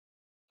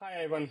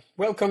Hi, Ivan.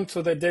 Welcome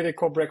to the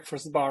Devico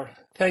Breakfast Bar.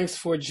 Thanks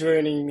for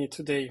joining me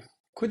today.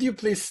 Could you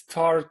please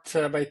start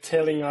by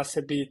telling us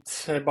a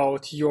bit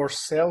about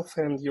yourself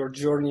and your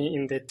journey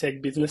in the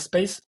tech business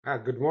space?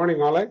 Good morning,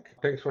 Oleg.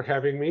 Thanks for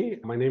having me.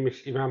 My name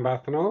is Ivan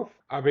Batanov.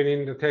 I've been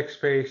in the tech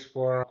space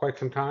for quite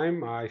some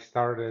time. I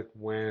started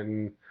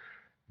when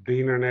the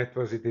internet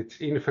was at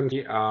its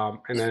infancy,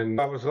 and then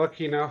I was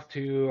lucky enough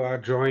to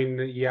join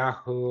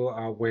Yahoo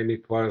when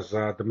it was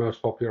the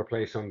most popular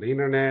place on the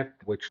internet,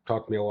 which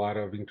taught me a lot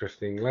of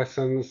interesting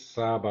lessons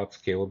about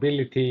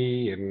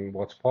scalability and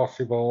what's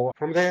possible.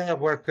 From there, I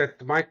worked at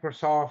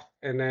Microsoft,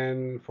 and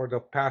then for the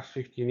past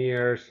 15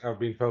 years,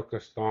 I've been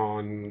focused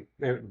on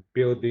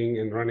building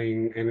and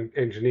running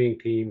engineering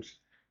teams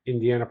in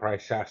the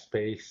enterprise SaaS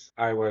space.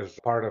 I was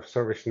part of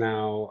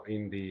ServiceNow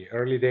in the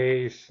early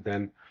days,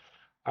 then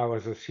I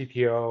was a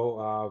CTO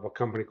of a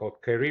company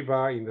called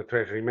Kyriba in the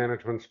treasury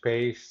management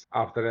space.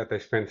 After that, I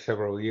spent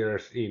several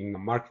years in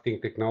marketing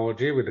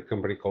technology with a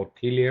company called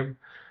Telium.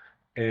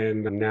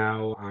 And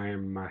now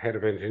I'm head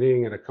of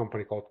engineering at a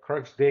company called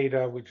Crux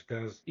Data, which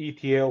does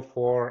ETL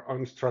for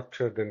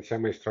unstructured and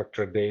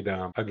semi-structured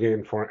data,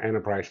 again, for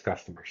enterprise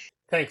customers.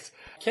 Thanks.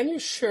 Can you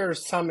share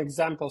some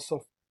examples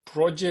of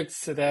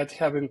projects that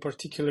have been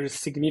particularly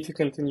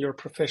significant in your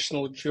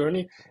professional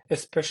journey,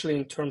 especially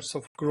in terms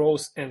of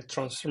growth and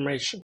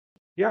transformation?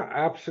 Yeah,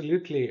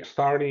 absolutely.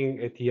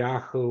 Starting at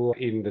Yahoo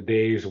in the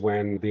days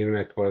when the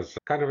internet was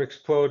kind of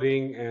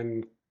exploding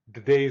and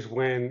the days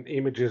when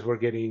images were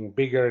getting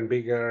bigger and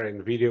bigger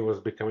and video was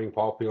becoming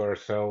popular.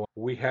 So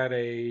we had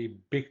a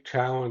big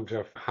challenge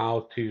of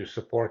how to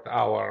support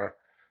our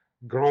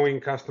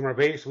growing customer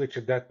base, which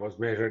at that was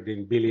measured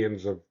in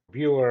billions of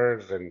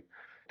viewers and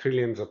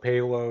trillions of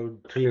page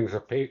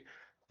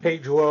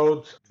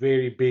loads,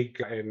 very big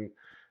and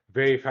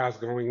very fast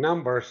growing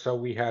numbers. So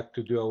we had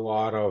to do a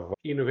lot of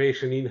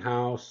innovation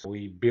in-house.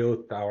 We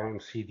built our own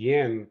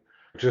CDN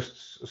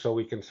just so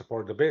we can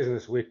support the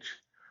business, which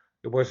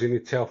was in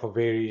itself a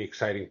very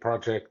exciting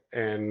project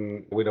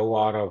and with a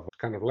lot of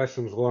kind of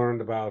lessons learned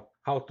about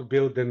how to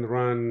build and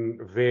run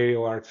very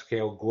large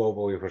scale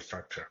global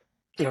infrastructure.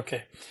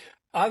 Okay.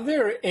 Are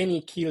there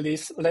any key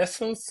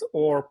lessons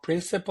or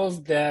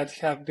principles that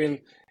have been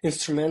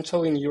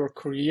instrumental in your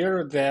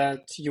career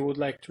that you would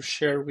like to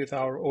share with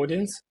our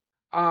audience?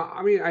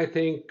 I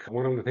think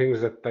one of the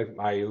things that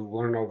I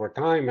learned over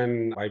time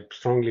and I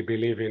strongly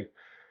believe in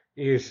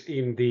is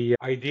in the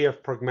idea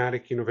of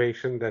pragmatic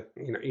innovation, that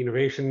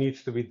innovation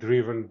needs to be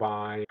driven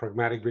by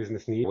pragmatic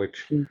business needs,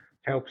 which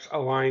helps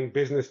align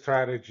business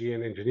strategy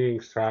and engineering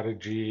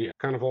strategy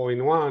kind of all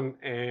in one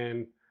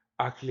and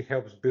actually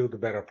helps build a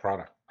better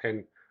product.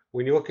 And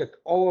when you look at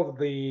all of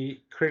the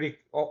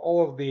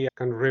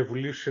kind of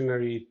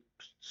revolutionary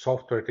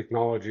software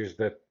technologies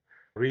that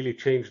really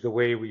changed the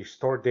way we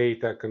store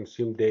data,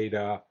 consume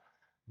data,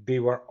 they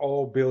were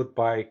all built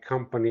by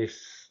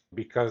companies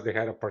because they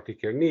had a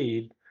particular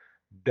need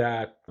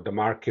that the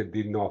market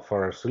didn't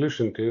offer a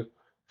solution to.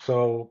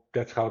 So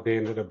that's how they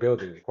ended up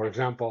building it. For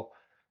example,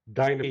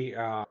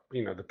 Dynamo,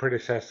 the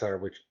predecessor,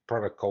 which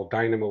product called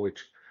Dynamo,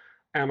 which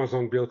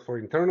Amazon built for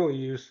internal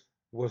use,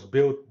 was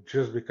built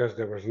just because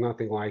there was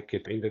nothing like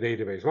it in the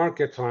database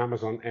market. So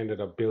Amazon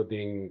ended up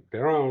building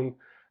their own.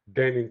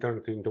 Then it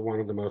turned into one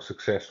of the most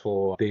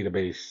successful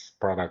database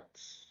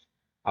products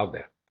out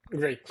there.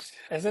 Great.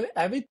 As an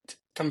avid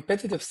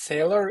competitive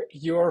sailor,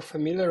 you're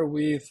familiar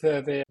with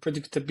the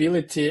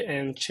predictability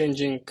and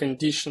changing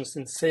conditions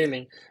in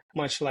sailing,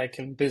 much like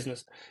in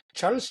business.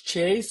 Charles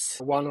Chase,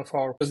 one of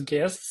our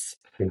guests,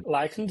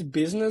 likened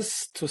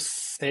business to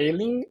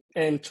sailing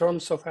in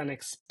terms of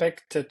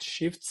unexpected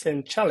shifts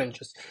and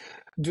challenges.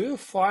 Do you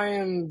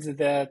find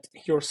that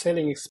your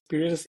sailing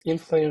experience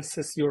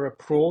influences your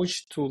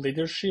approach to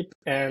leadership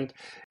and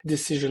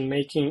decision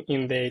making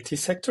in the IT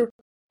sector?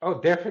 Oh,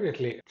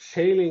 definitely.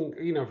 Sailing,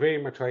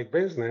 very much like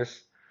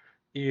business,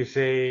 is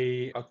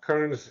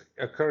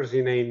occurs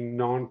in a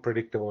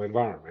non-predictable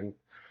environment.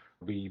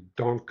 We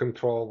don't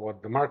control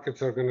what the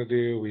markets are going to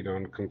do. We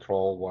don't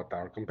control what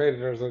our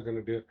competitors are going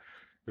to do.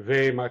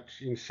 Very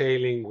much in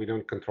sailing, we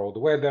don't control the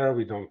weather.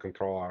 We don't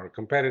control our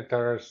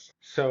competitors.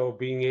 So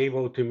being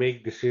able to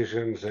make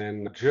decisions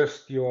and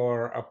adjust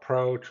your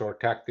approach or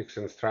tactics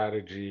and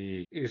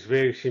strategy is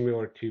very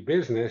similar to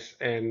business.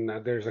 And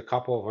there's a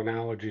couple of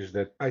analogies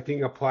that I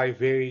think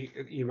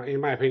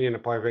in my opinion,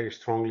 apply very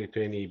strongly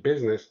to any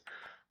business.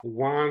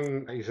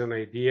 One is an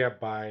idea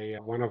by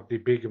one of the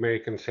big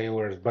American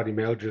sailors, Buddy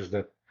Melges,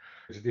 that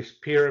is this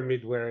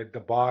pyramid where at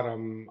the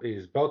bottom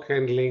is boat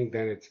handling,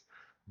 then it's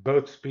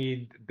boat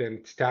speed, then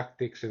it's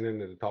tactics, and then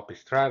at the top is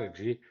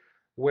strategy,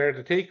 where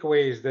the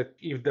takeaway is that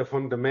if the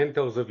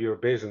fundamentals of your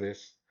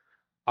business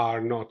are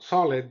not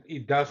solid,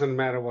 it doesn't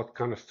matter what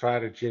kind of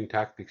strategy and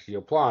tactics you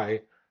apply,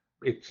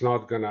 it's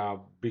not going to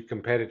be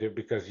competitive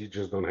because you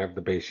just don't have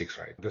the basics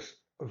right. This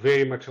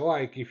very much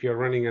like if you're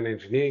running an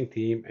engineering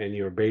team and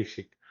your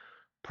basic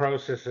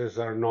processes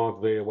are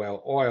not very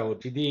well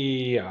oiled,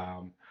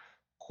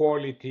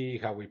 quality,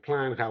 how we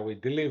plan, how we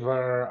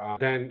deliver,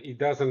 then it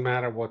doesn't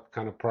matter what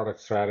kind of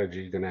product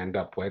strategy you're going to end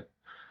up with.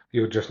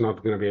 you're just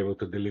not going to be able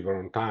to deliver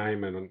on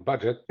time and on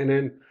budget. And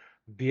then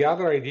the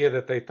other idea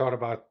that I thought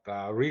about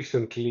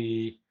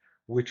recently,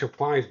 which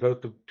applies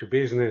both to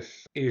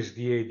business, is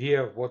the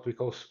idea of what we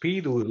call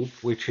speed loop,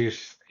 which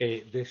is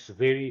this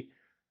very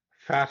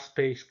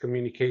fast-paced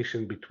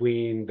communication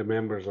between the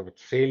members of a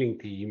sailing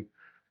team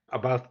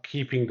about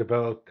keeping the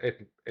boat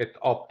at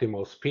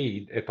optimal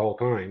speed at all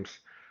times.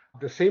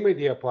 The same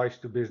idea applies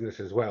to business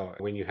as well.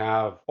 When you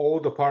have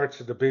all the parts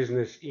of the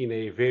business in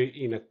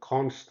a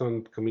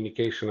constant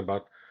communication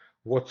about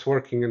what's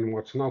working and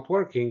what's not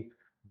working,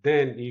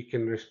 then you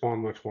can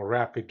respond much more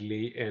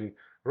rapidly and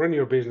run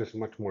your business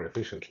much more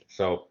efficiently.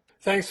 So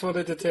Thanks for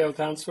the detailed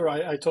answer.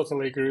 I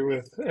totally agree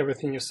with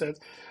everything you said.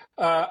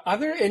 Are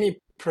there any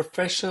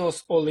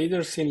professionals or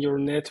leaders in your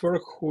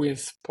network who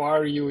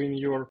inspire you in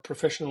your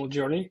professional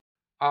journey?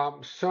 I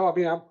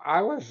mean,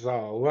 I was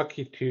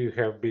lucky to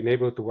have been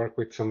able to work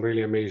with some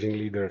really amazing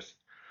leaders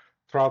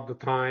throughout the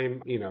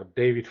time.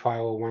 David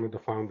File, one of the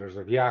founders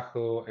of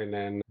Yahoo, and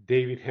then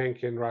David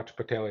Henke and Raj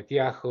Patel at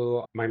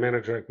Yahoo, my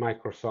manager at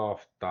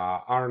Microsoft,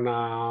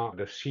 Arna,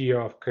 the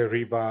CEO of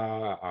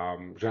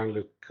Kariba,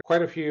 Jean-Luc,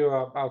 quite a few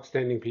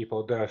outstanding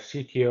people. The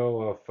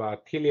CTO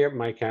of Tilium,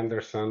 Mike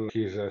Anderson,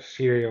 he's a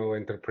serial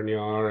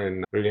entrepreneur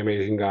and really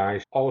amazing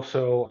guy.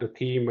 Also, the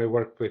team I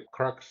worked with,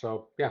 Crux,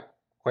 so yeah,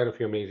 quite a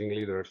few amazing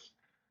leaders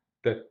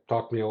that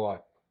taught me a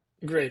lot.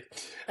 Great.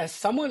 As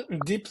someone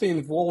deeply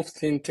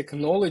involved in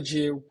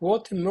technology,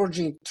 what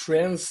emerging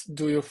trends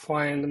do you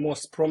find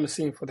most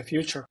promising for the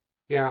future?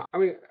 Yeah, I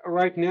mean,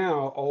 right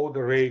now, all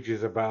the rage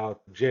is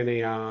about Gen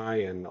AI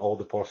and all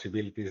the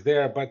possibilities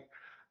there. But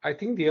I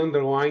think the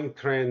underlying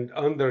trend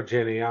under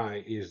Gen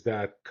AI is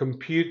that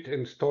compute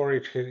and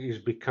storage is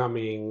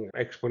becoming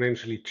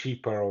exponentially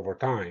cheaper over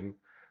time,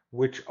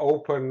 which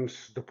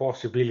opens the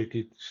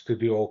possibilities to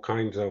do all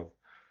kinds of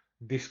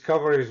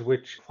discoveries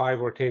which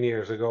 5 or 10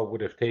 years ago would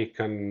have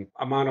taken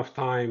amount of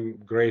time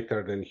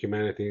greater than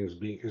humanity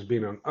has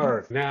been on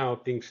Earth. Now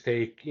things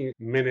take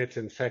minutes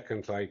and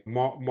seconds, like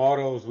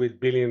models with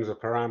billions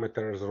of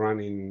parameters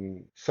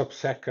running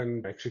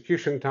sub-second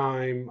execution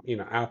time.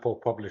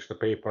 Apple published a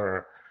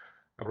paper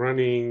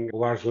running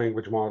large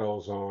language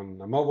models on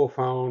a mobile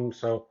phone.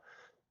 So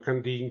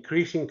the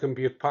increasing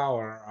compute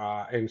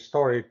power and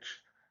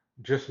storage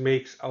just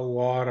makes a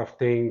lot of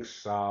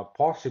things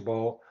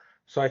possible.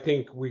 So I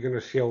think we're going to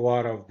see a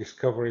lot of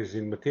discoveries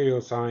in material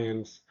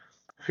science,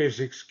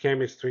 physics,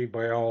 chemistry,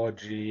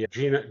 biology,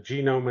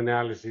 genome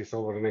analysis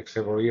over the next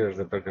several years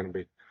that are going to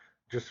be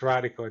just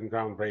radical and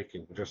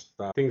groundbreaking, just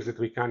things that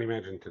we can't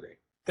imagine today.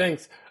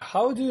 Thanks.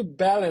 How do you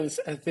balance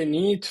the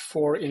need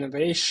for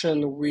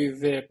innovation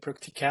with the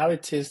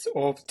practicalities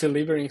of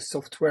delivering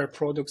software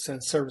products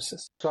and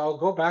services? So I'll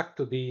go back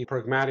to the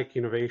pragmatic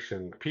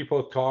innovation.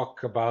 People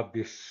talk about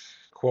this,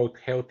 quote,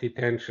 healthy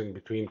tension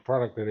between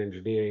product and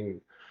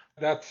engineering.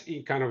 That's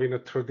kind of in a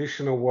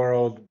traditional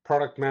world.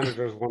 Product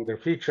managers want their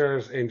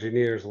features,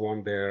 engineers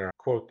want their,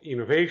 quote,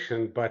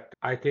 innovation. But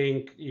I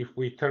think if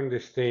we turn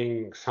this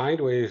thing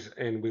sideways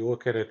and we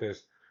look at it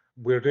as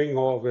we're doing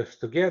all of this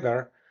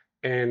together,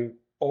 and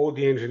all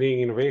the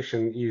engineering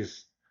innovation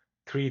is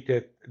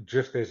treated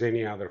just as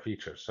any other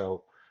feature.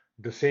 So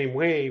the same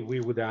way we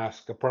would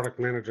ask a product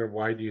manager,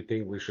 why do you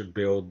think we should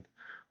build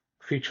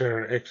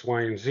feature X,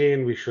 Y, and Z,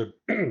 and we should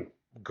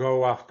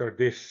go after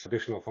this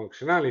additional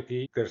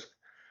functionality? There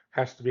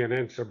has to be an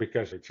answer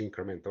because it's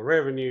incremental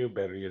revenue,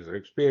 better user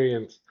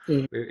experience.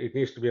 It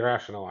needs to be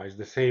rationalized.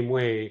 The same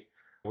way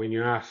when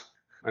you ask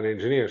an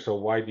engineer, so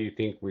why do you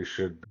think we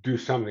should do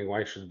something?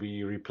 Why should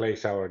we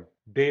replace our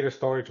data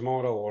storage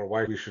model, or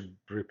why we should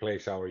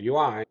replace our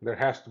UI? There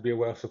has to be a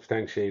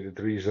well-substantiated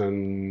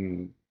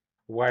reason.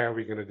 Why are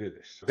we going to do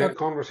this? Then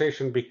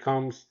conversation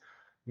becomes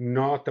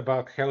not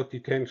about healthy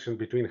tension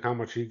between how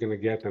much you're going to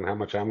get and how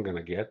much I'm going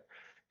to get.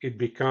 It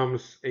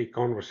becomes a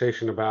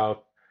conversation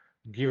about,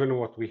 given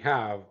what we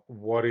have,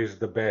 what is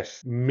the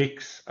best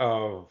mix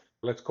of,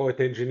 let's call it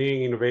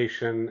engineering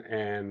innovation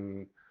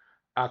and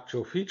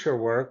actual feature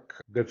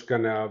work that's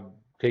going to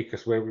take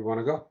us where we want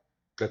to go.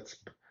 That's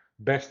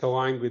best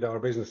aligned with our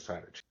business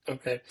strategy.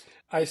 Okay.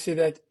 I see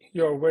that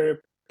you're very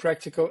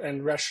practical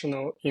and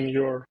rational in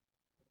your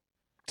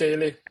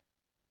daily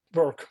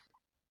work.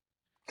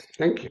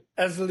 Thank you.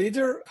 As a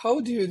leader,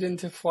 how do you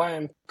identify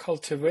and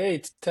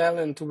cultivate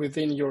talent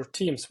within your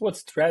teams? What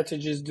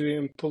strategies do you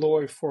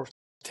employ for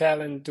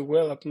talent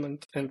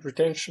development and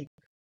retention?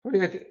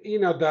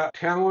 The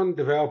talent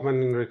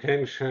development and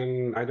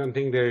retention, I don't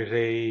think there's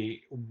a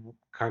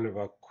kind of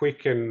a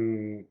quick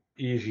and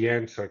easy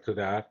answer to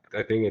that.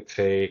 I think it's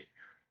a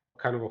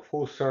kind of a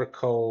full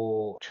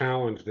circle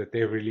challenge that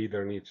every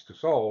leader needs to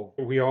solve.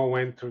 We all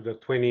went through the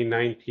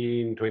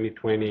 2019,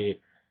 2020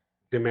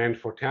 demand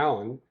for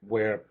talent,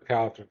 where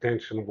talent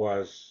retention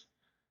was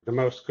the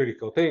most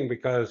critical thing,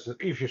 because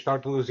if you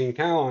start losing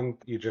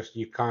talent, you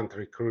can't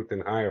recruit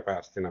and hire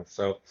fast enough.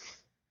 So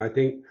I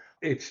think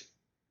it's,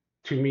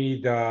 to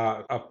me,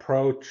 the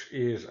approach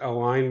is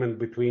alignment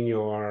between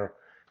your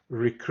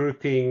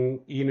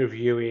recruiting,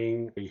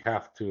 interviewing. You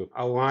have to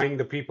align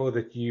the people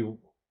that you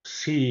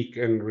seek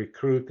and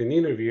recruit and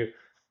interview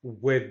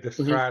with the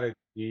Mhm.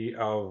 strategy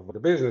of the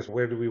business.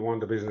 Where do we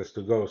want the business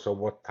to go? So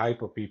what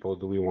type of people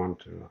do we want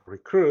to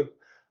recruit?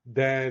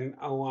 Then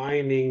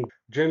aligning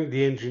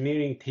the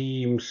engineering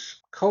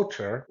team's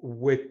culture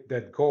with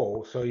that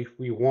goal. So if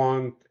we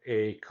want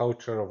a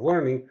culture of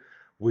learning,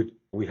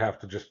 we have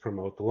to just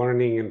promote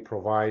learning and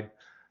provide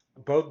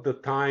both the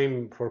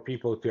time for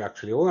people to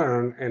actually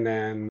learn, and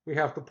then we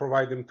have to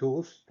provide them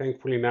tools.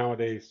 Thankfully,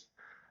 nowadays,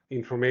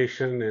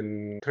 information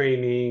and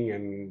training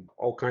and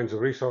all kinds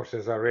of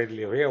resources are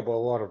readily available,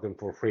 a lot of them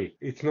for free.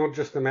 It's not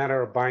just a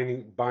matter of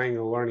buying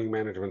a learning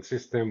management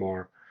system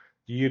or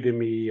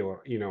Udemy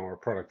or or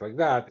product like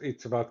that.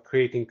 It's about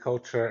creating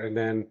culture and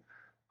then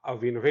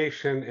of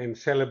innovation and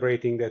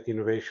celebrating that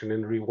innovation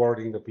and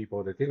rewarding the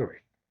people that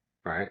innovate.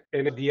 Right.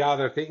 And the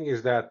other thing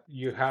is that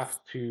you have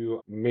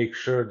to make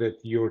sure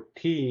that your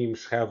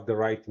teams have the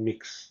right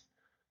mix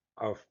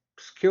of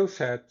skill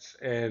sets,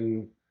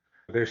 and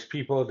there's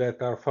people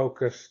that are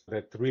focused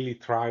that really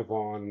thrive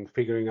on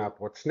figuring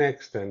out what's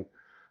next and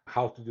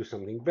how to do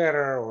something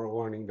better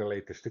or learning the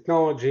latest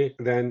technology.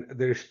 Then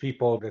there's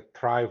people that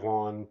thrive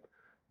on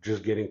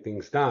just getting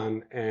things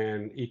done,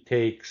 and it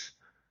takes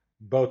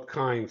both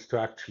kinds to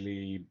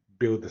actually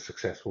build a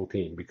successful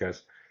team.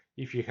 Because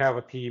if you have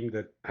a team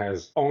that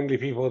has only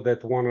people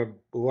that want to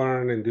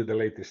learn and do the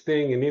latest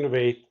thing and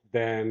innovate,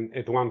 then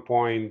at one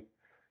point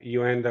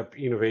you end up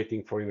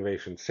innovating for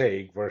innovation's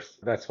sake. Versus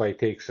that's why it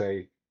takes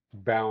a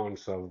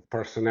balance of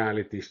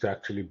personalities to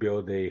actually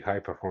build a high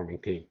performing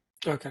team.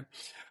 Okay.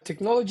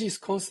 Technology is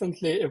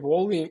constantly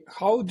evolving.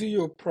 How do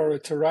you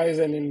prioritize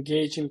and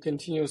engage in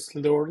continuous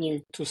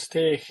learning to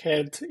stay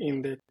ahead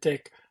in the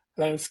tech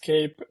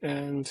landscape?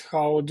 And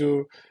how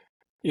do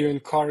you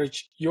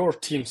encourage your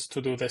teams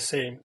to do the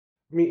same?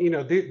 I mean,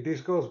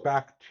 this goes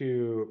back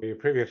to your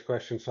previous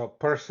question. So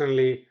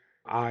personally,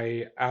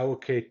 I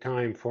allocate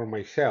time for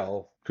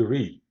myself to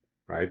read,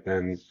 right?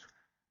 And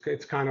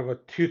it's kind of a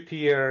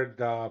two-tiered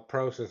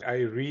process. I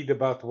read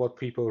about what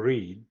people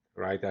read,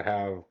 right? I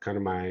have kind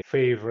of my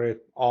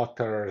favorite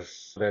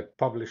authors that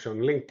publish on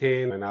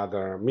LinkedIn and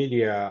other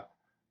media,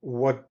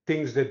 what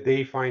things that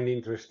they find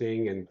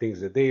interesting and things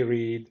that they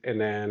read.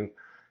 And then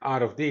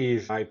out of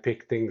these, I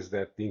pick things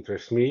that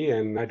interest me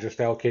and I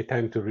just allocate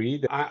time to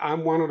read.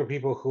 I'm one of the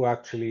people who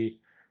actually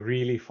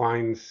really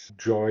finds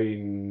joy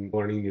in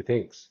learning new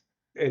things.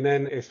 And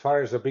then as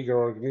far as a bigger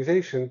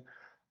organization,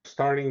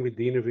 starting with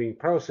the interviewing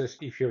process,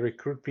 if you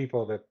recruit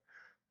people that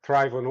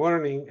thrive on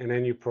learning and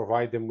then you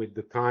provide them with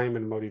the time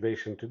and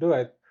motivation to do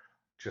it,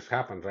 just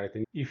happens, right?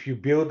 And if you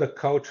build a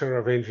culture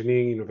of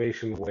engineering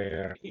innovation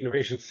where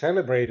innovation is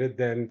celebrated,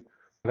 then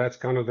that's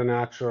kind of the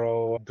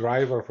natural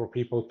driver for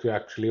people to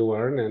actually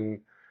learn and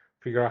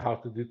figure out how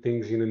to do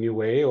things in a new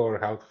way or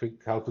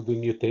how to do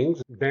new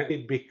things. Then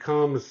it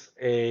becomes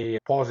a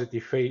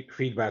positive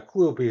feedback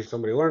loop. If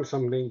somebody learns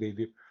something, they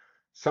do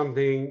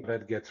something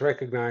that gets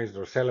recognized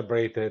or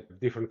celebrated.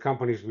 Different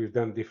companies, we've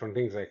done different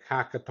things like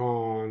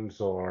hackathons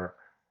or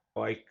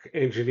like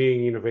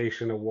engineering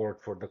innovation award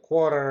for the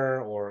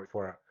quarter or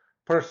for a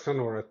person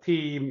or a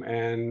team.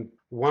 And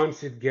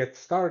once it gets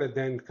started,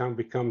 then it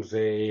becomes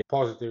a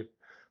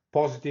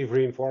positive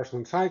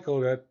reinforcement cycle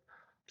that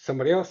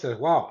somebody else says,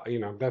 wow,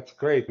 that's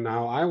great.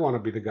 Now I want to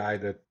be the guy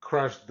that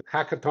crushed the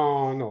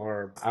hackathon,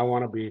 or I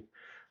want to be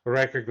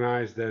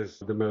recognized as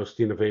the most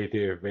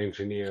innovative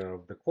engineer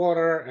of the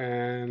quarter.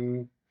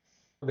 And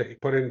they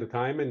put in the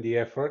time and the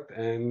effort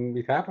and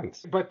it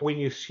happens. But when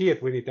you see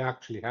it, when it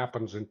actually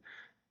happens and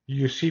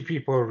you see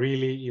people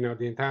really,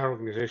 the entire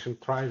organization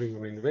thriving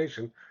on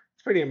innovation,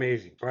 it's pretty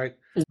amazing, right?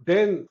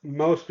 Then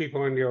most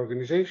people in the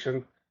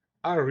organization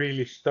are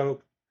really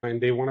stoked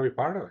and they want to be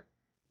part of it.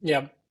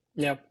 Yeah,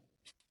 yeah,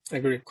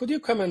 agree. Could you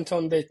comment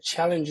on the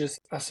challenges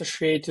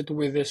associated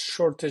with the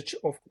shortage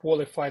of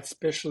qualified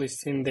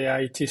specialists in the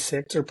IT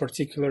sector,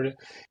 particularly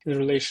in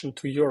relation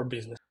to your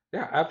business?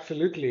 Yeah,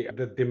 absolutely.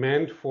 The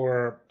demand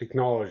for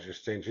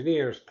technologists,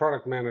 engineers,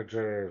 product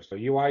managers,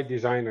 UI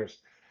designers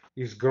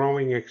is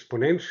growing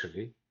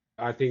exponentially.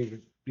 I think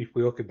if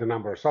we look at the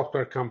number of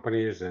software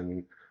companies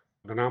and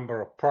the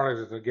number of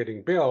products that are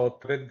getting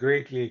built, that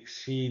greatly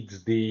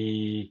exceeds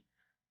the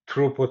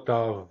throughput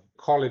of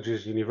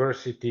colleges,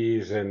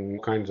 universities,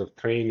 and kinds of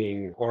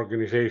training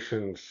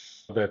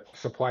organizations that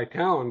supply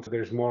talent.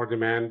 There's more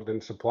demand than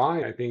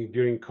supply. I think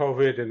during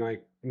COVID and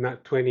like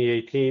not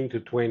 2018 to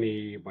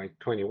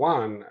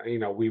 2021,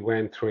 we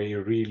went through a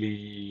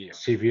really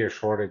severe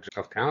shortage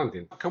of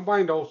talent,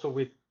 combined also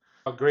with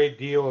a great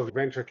deal of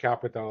venture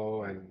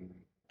capital and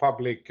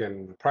public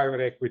and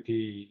private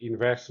equity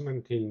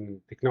investment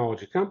in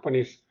technology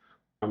companies.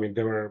 I mean,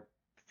 they were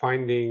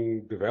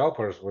finding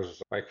developers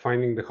was like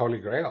finding the holy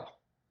grail.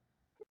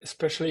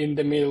 Especially in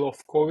the middle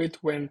of COVID,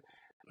 when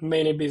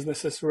many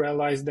businesses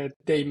realize that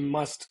they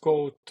must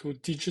go to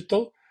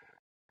digital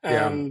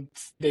Yeah, and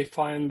they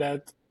find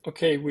that,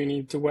 okay, we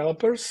need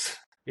developers.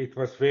 it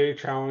was very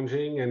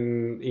challenging,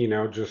 and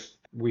just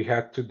we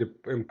had to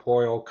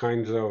employ all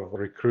kinds of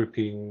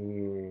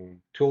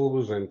recruiting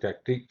tools and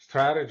tactics,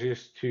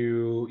 strategies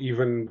to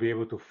even be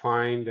able to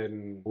find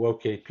and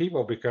locate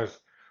people because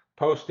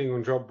posting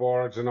on job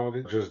boards and all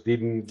that just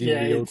didn't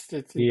Yeah, yield.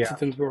 it Yeah,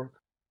 didn't work.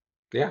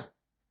 yeah.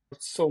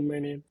 So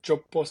many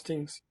job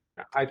postings.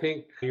 I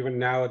think even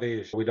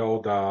nowadays with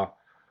all the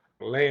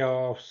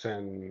layoffs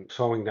and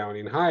slowing down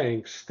in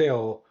hiring,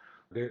 still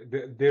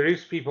there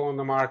is people on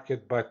the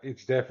market, but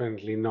it's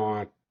definitely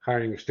not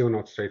hiring is still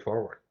not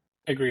straightforward.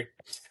 Agree.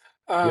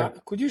 Yeah.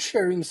 Could you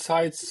share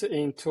insights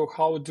into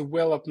how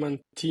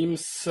development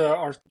teams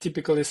are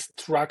typically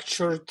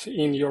structured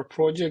in your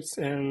projects,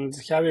 and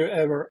have you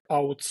ever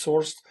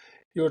outsourced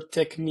your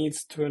tech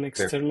needs to an Yeah.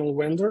 external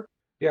vendor?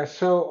 Yeah,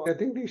 so I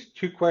think these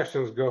two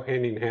questions go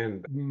hand in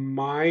hand.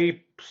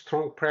 My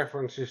strong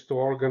preference is to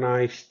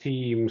organize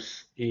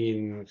teams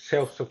in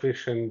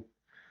self-sufficient,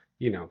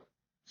 you know,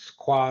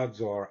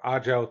 squads or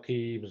agile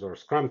teams or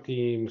scrum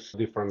teams.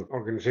 Different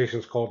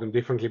organizations call them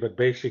differently, but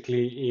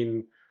basically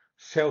in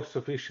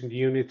self-sufficient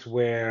units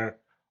where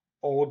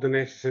all the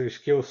necessary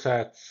skill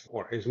sets,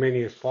 or as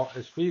many as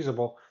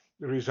feasible,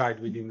 reside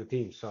within the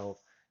team. So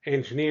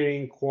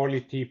engineering,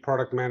 quality,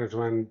 product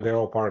management, they're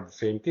all part of the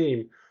same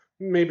team.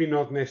 Maybe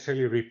not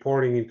necessarily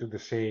reporting into the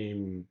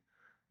same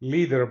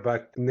leader,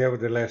 but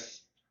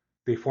nevertheless,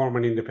 they form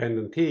an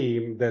independent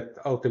team that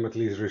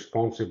ultimately is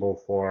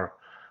responsible for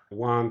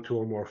one, two,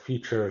 or more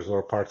features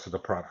or parts of the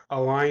product,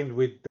 aligned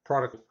with the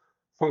product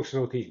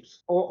functional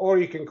teams. Or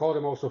you can call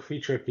them also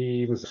feature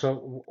teams.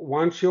 So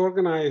once you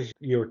organize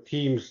your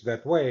teams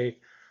that way,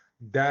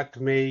 that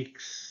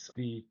makes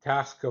the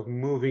task of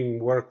moving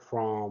work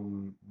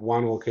from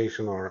one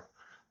location or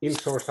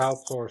in-source,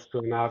 outsource to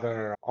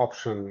another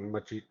option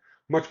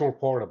much more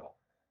portable,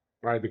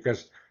 right?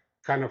 Because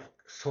kind of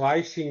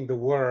slicing the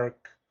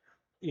work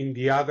in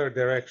the other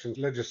direction.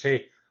 Let's just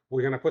say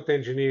we're going to put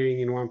engineering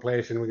in one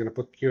place and we're going to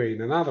put QA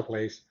in another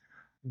place.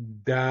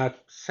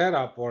 That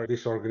setup or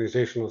this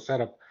organizational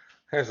setup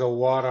has a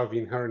lot of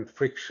inherent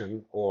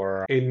friction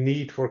or a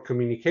need for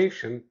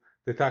communication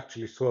that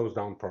actually slows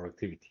down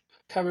productivity.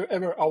 Have you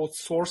ever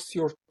outsourced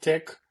your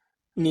tech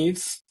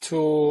needs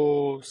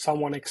to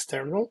someone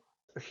external?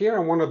 Here, I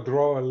want to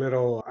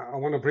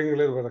bring a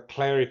little bit of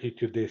clarity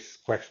to this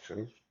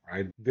question,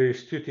 right?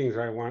 There's two things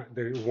I want.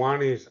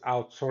 One is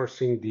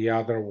outsourcing, the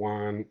other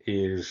one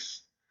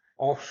is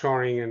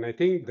offshoring, and I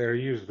think they're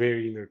used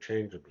very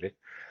interchangeably.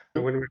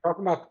 And when we talk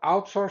about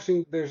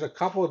outsourcing, there's a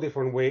couple of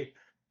different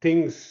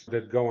things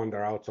that go under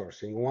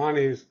outsourcing. One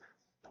is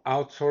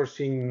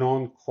outsourcing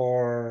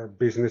non-core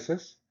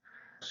businesses.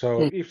 So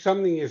Mm. if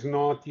something is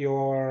not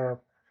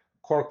your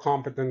core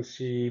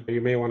competency,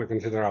 you may want to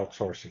consider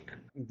outsourcing.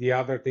 The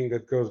other thing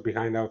that goes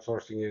behind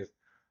outsourcing is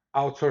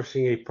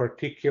outsourcing a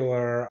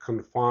particular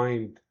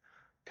confined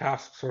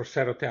tasks or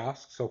set of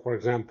tasks. So for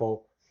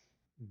example,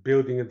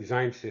 building a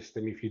design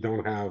system, if you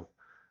don't have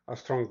a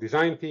strong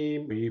design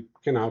team, you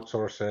can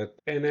outsource it.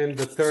 And then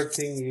the third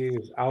thing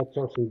is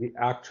outsourcing the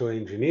actual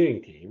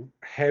engineering team.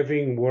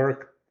 Having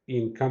worked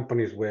in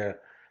companies where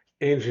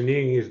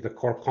engineering is the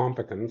core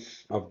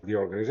competence of the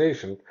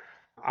organization,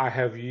 I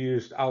have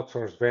used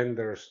outsourced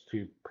vendors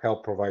to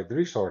help provide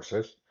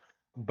resources,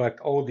 but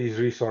all these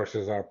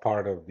resources are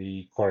part of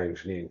the core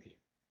engineering team.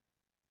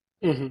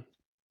 Hmm. So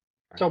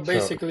Right? So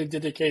basically,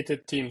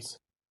 dedicated teams.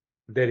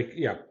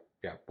 Yeah,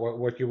 yeah,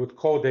 what you would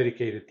call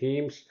dedicated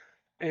teams.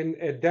 And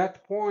at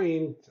that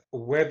point,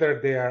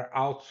 whether they are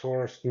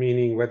outsourced,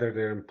 meaning whether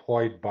they're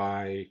employed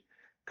by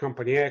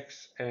company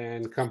X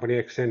and company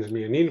X sends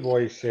me an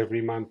invoice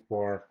every month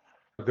for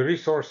the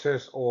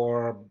resources,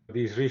 or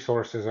these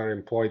resources are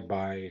employed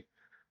by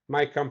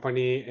my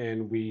company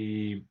and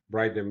we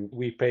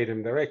pay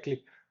them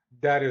directly.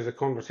 That is a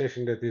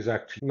conversation that is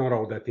actually not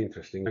all that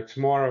interesting. It's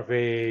more of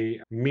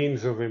a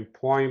means of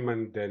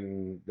employment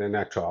than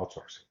actual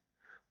outsourcing.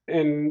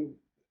 And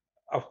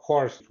of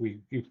course, if we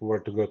were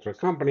to go to a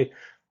company,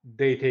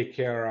 they take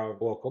care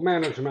of local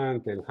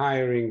management and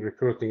hiring,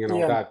 recruiting, and all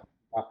Yeah. that.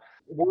 Uh,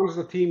 Once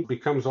the team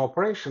becomes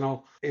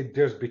operational, it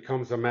just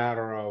becomes a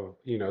matter of,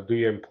 do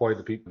you employ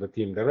the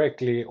team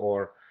directly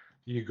or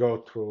you go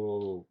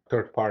through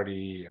third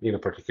party in a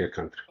particular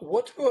country?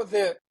 What were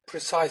the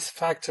precise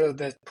factors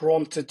that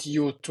prompted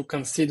you to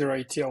consider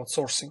IT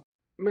outsourcing?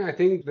 I mean, I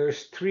think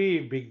there's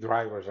three big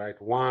drivers, right?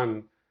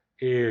 One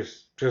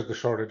is just the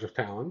shortage of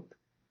talent.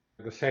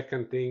 The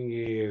second thing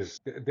is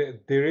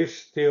there is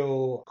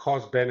still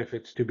cost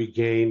benefits to be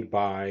gained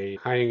by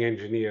hiring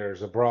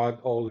engineers abroad.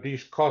 All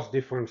these cost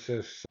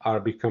differences are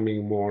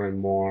becoming more and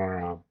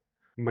more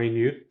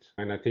minute.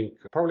 And I think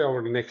probably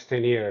over the next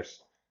 10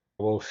 years,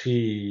 we'll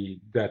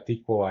see that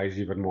equalize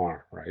even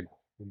more, right?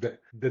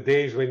 The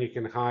days when you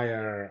can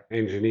hire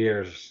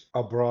engineers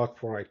abroad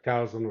for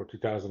 $1,000 or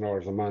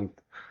 $2,000 a month,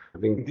 I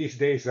think these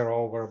days are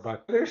over,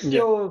 but there's Yeah.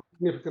 still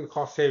significant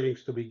cost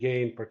savings to be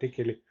gained,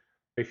 particularly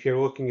if you're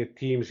looking at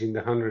teams in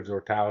the hundreds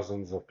or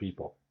thousands of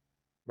people,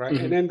 right?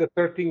 And Hmm. then the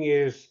third thing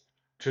is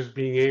just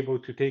being able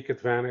to take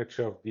advantage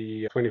of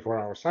the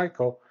 24-hour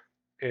cycle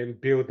and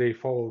build a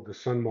follow the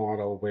sun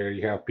model where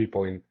you have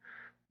people in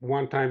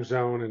one time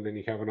zone and then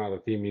you have another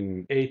team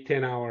in 8,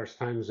 10 hours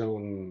time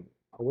zone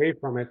away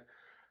from it.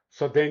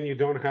 So then you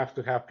don't have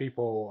to have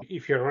people,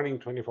 if you're running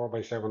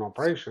 24/7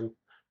 operation,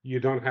 you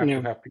don't have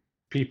to Yeah. have people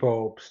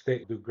People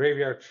do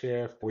graveyard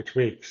shift, which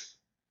makes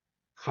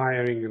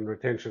hiring and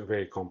retention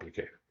very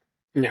complicated.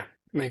 Yeah,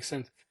 makes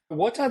sense.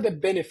 What are the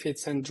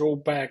benefits and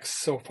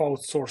drawbacks of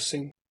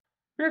outsourcing?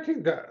 I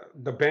think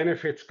the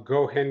benefits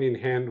go hand in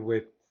hand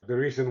with the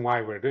reason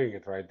why we're doing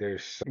it, right?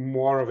 There's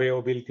more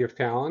availability of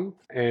talent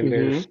and Mm-hmm.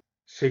 there's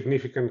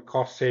significant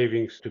cost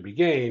savings to be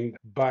gained.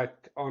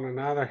 But on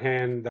another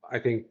hand, I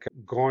think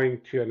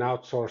going to an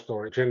outsourced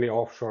or generally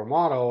offshore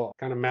model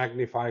kind of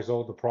magnifies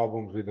all the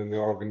problems within the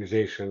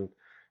organization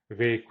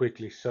very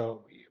quickly.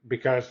 So,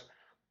 because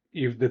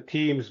if the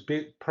team's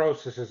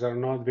processes are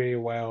not very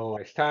well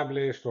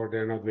established or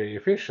they're not very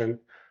efficient,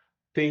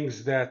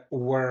 things that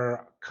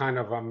were kind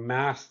of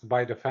masked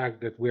by the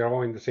fact that we are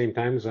all in the same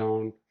time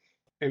zone,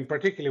 and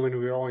particularly when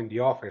we're all in the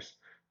office,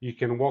 you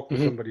can walk to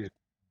Mm-hmm. somebody's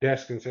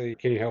desk and say,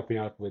 "Can you help me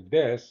out with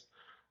this?"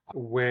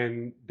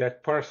 When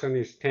that person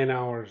is 10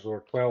 hours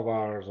or 12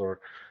 hours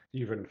or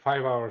even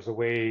 5 hours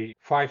away,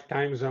 five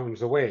time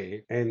zones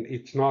away, and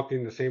it's not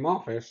in the same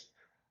office,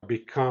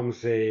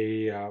 becomes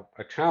a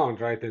challenge,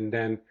 right? And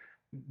then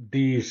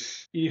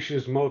these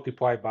issues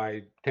multiplied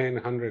by 10,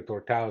 100, or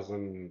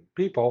 1,000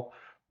 people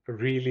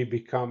really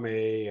become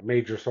a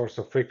major source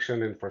of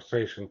friction and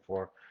frustration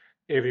for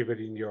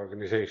everybody in the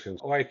organization.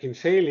 Like in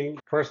sailing,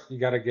 first you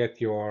got to get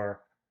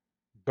your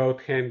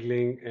boat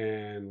handling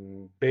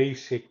and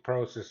basic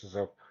processes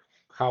of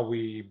how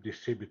we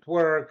distribute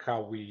work,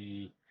 how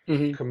we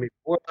Mm-hmm. commit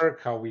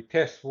work, how we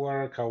test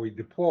work, how we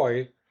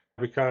deploy.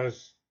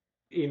 Because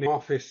in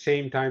office,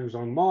 same time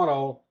zone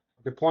model,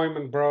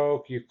 deployment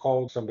broke, you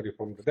call somebody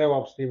from the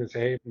DevOps team and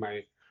say, "Hey,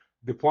 my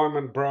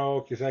deployment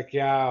broke." He's like,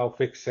 "Yeah, I'll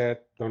fix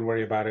it. Don't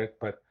worry about it."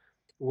 But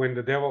when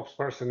the DevOps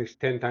person is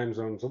 10 time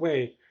zones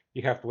away,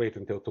 you have to wait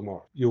until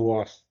tomorrow. You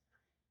lost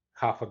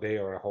half a day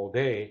or a whole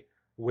day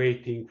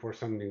waiting for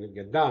something to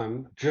get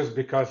done just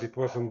because it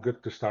wasn't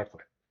good to start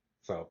with.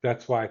 So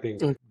that's why I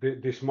think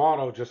this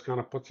model just kind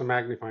of puts a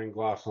magnifying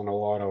glass on a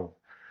lot of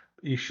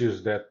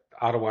issues that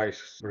otherwise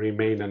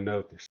remain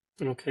unnoticed.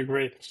 Okay,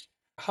 great.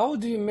 How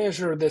do you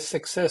measure the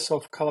success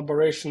of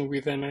collaboration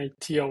with an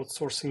IT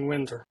outsourcing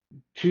vendor?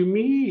 To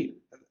me,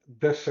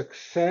 the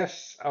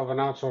success of an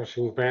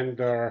outsourcing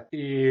vendor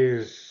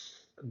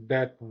is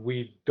that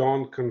we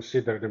don't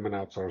consider them an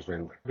outsourced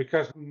vendor.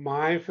 Because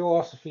my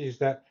philosophy is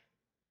that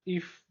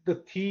if the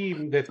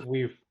team that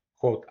we've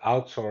quote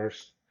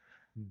outsourced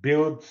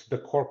builds the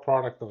core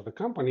product of the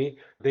company,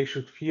 they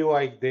should feel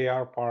like they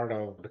are part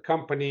of the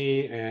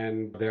company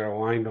and they're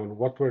aligned on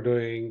what we're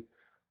doing,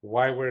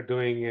 why we're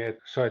doing it.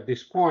 So at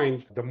this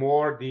point, the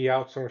more the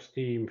outsourced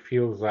team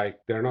feels like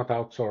they're not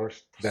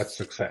outsourced, that's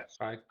success,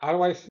 right?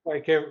 Otherwise,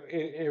 like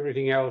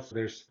everything else,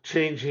 there's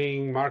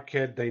changing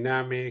market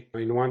dynamic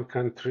in one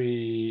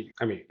country.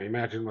 I mean,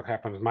 imagine what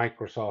happens.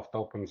 Microsoft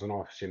opens an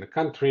office in a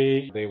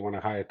country. They want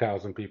to hire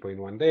 1,000 people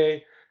in one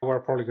day. We're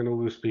probably going to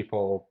lose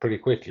people pretty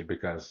quickly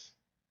because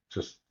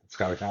just it's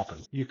how it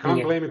happens. You can't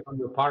Yeah. blame it on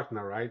your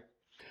partner, right?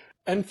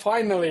 And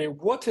finally,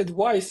 what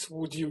advice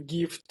would you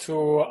give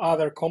to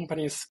other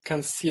companies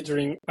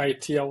considering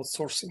IT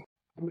outsourcing?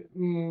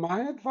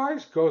 My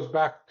advice goes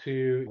back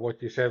to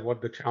what you said,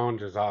 what the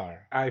challenges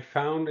are. I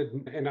found it,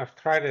 and I've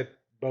tried it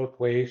both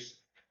ways.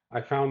 I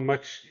found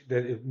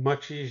that it's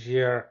much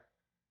easier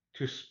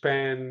to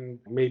spend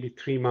maybe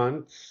 3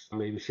 months,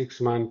 maybe 6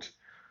 months,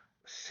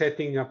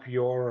 setting up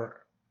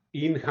your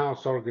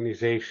in-house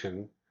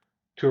organization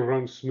to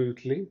run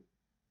smoothly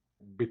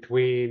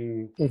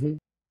between Mhm.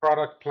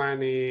 product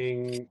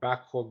planning,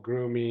 backlog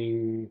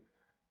grooming,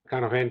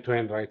 kind of end to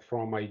end, right?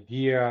 From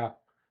idea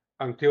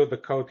until the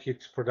code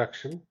hits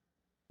production.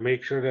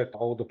 Make sure that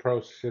all the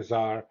processes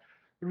are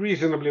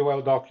reasonably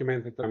well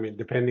documented. I mean,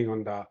 depending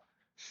on the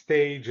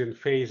stage and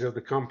phase of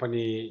the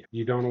company,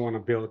 you don't want to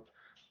build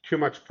too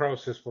much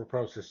process for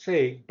process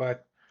sake,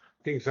 but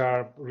things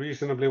are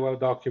reasonably well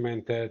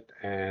documented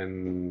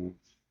and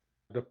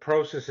the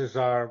processes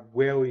are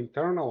well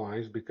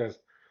internalized, because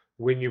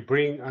when you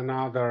bring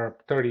another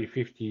 30,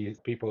 50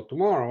 people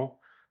tomorrow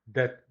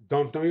that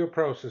don't know your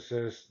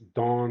processes,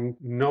 don't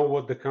know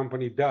what the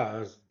company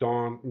does,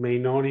 don't may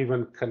not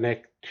even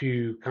connect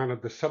to kind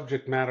of the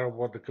subject matter of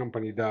what the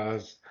company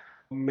does,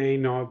 may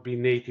not be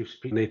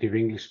native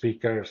English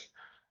speakers,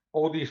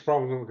 all these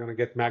problems are going to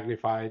get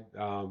magnified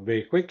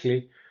very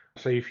quickly.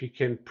 So if you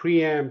can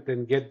preempt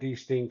and get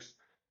these things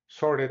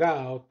sorted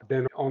out,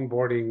 then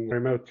onboarding a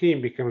remote team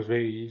becomes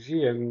very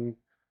easy and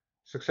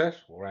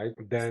successful, right?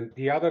 Then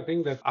the other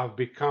thing that I've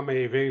become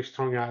a very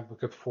strong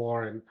advocate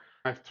for, and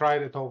I've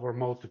tried it over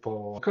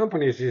multiple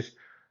companies, is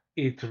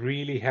it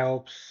really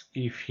helps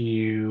if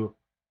you,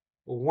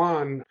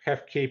 one,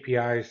 have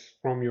KPIs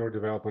from your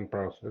development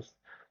process.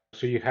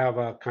 So you have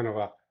a kind of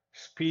a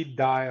speed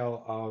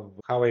dial of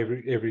how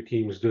every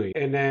team is doing.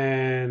 And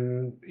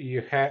then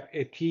you have,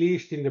 at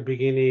least in the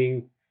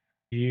beginning,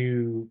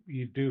 you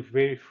do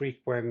very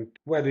frequent,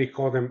 whether you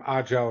call them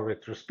agile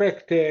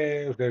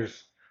retrospective,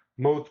 there's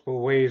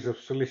multiple ways of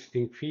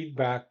soliciting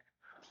feedback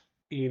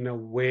in a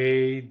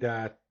way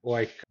that,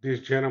 like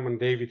this gentleman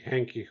David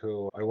Henke,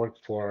 who I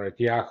worked for at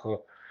Yahoo,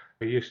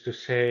 I used to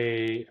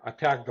say,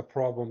 attack the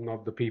problem,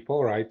 not the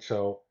people, right?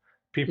 So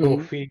people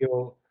Hmm.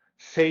 feel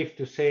safe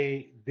to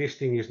say this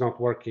thing is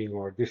not working,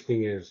 or this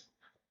thing is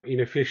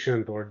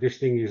inefficient, or this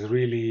thing is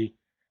really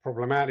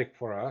problematic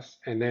for us.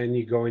 And then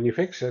you go and you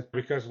fix it,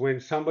 because when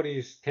somebody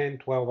is 10,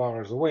 12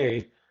 hours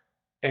away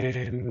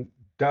and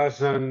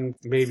doesn't,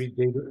 maybe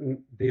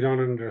they don't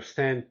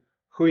understand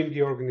who in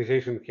the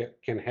organization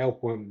can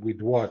help them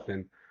with what,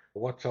 and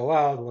what's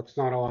allowed, what's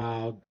not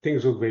allowed,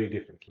 things look very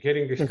different.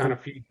 Getting this kind Okay.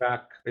 of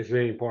feedback is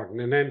very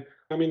important. And then,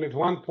 I mean, at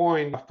one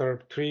point,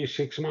 after 3,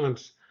 6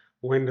 months,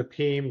 when the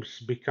teams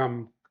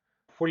become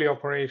fully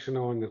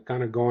operational and they're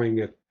kind of going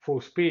at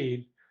full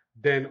speed,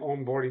 then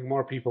onboarding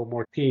more people,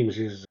 more teams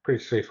is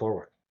pretty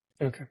straightforward.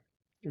 Okay.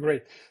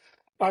 Great.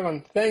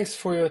 Ivan, thanks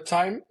for your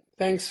time.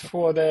 Thanks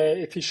for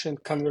the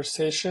efficient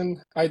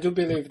conversation. I do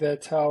believe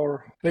that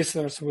our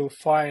listeners will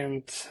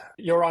find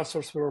your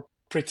answers were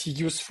pretty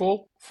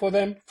useful for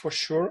them, for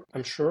sure,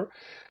 I'm sure.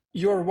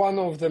 You're one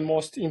of the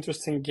most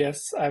interesting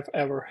guests I've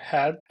ever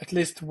had, at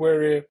least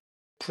very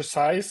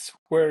precise,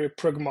 very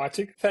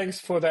pragmatic. Thanks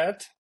for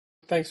that.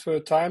 Thanks for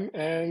your time.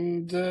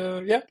 And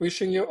yeah,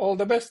 wishing you all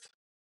the best.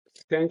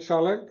 Thanks,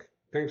 Oleg.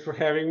 Thanks for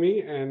having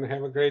me, and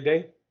have a great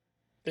day.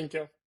 Thank you.